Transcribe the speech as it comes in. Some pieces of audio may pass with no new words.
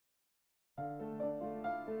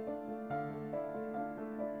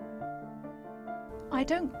I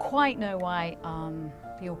don't quite know why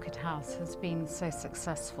the Orchid House has been so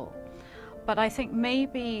successful, but I think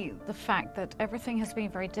maybe the fact that everything has been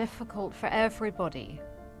very difficult for everybody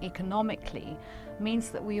economically means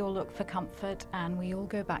that we all look for comfort and we all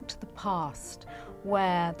go back to the past,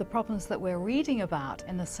 where the problems that we're reading about,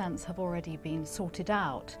 in a sense, have already been sorted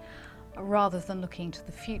out, rather than looking to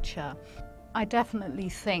the future. I definitely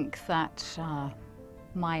think that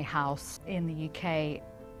my house in the UK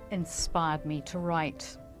inspired me to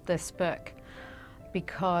write this book,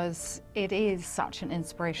 because it is such an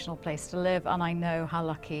inspirational place to live, and I know how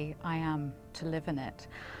lucky I am to live in it.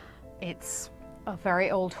 It's a very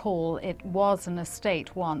old hall. It was an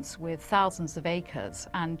estate once with thousands of acres,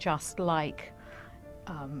 and just like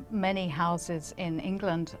many houses in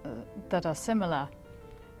England that are similar,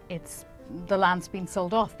 the land's been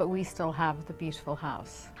sold off, but we still have the beautiful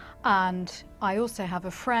house. And I also have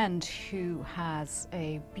a friend who has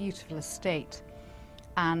a beautiful estate,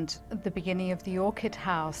 and the beginning of the Orchid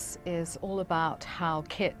House is all about how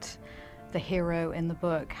Kit, the hero in the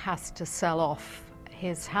book, has to sell off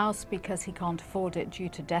his house because he can't afford it due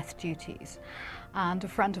to death duties. And a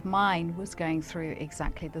friend of mine was going through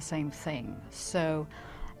exactly the same thing. So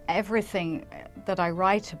everything that I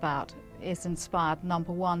write about is inspired,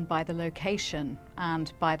 number one, by the location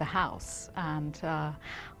and by the house. And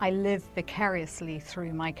I live vicariously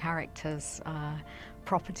through my characters'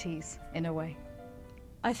 properties, in a way.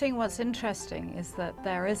 I think what's interesting is that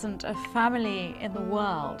there isn't a family in the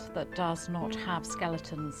world that does not have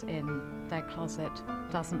skeletons in their closet,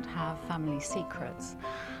 doesn't have family secrets.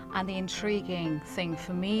 And the intriguing thing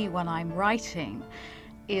for me when I'm writing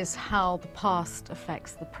is how the past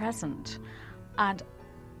affects the present. And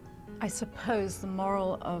I suppose the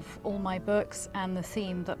moral of all my books and the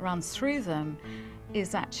theme that runs through them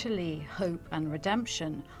is actually hope and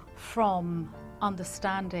redemption from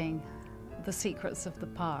understanding the secrets of the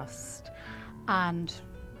past and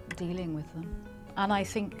dealing with them. And I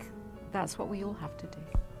think that's what we all have to do.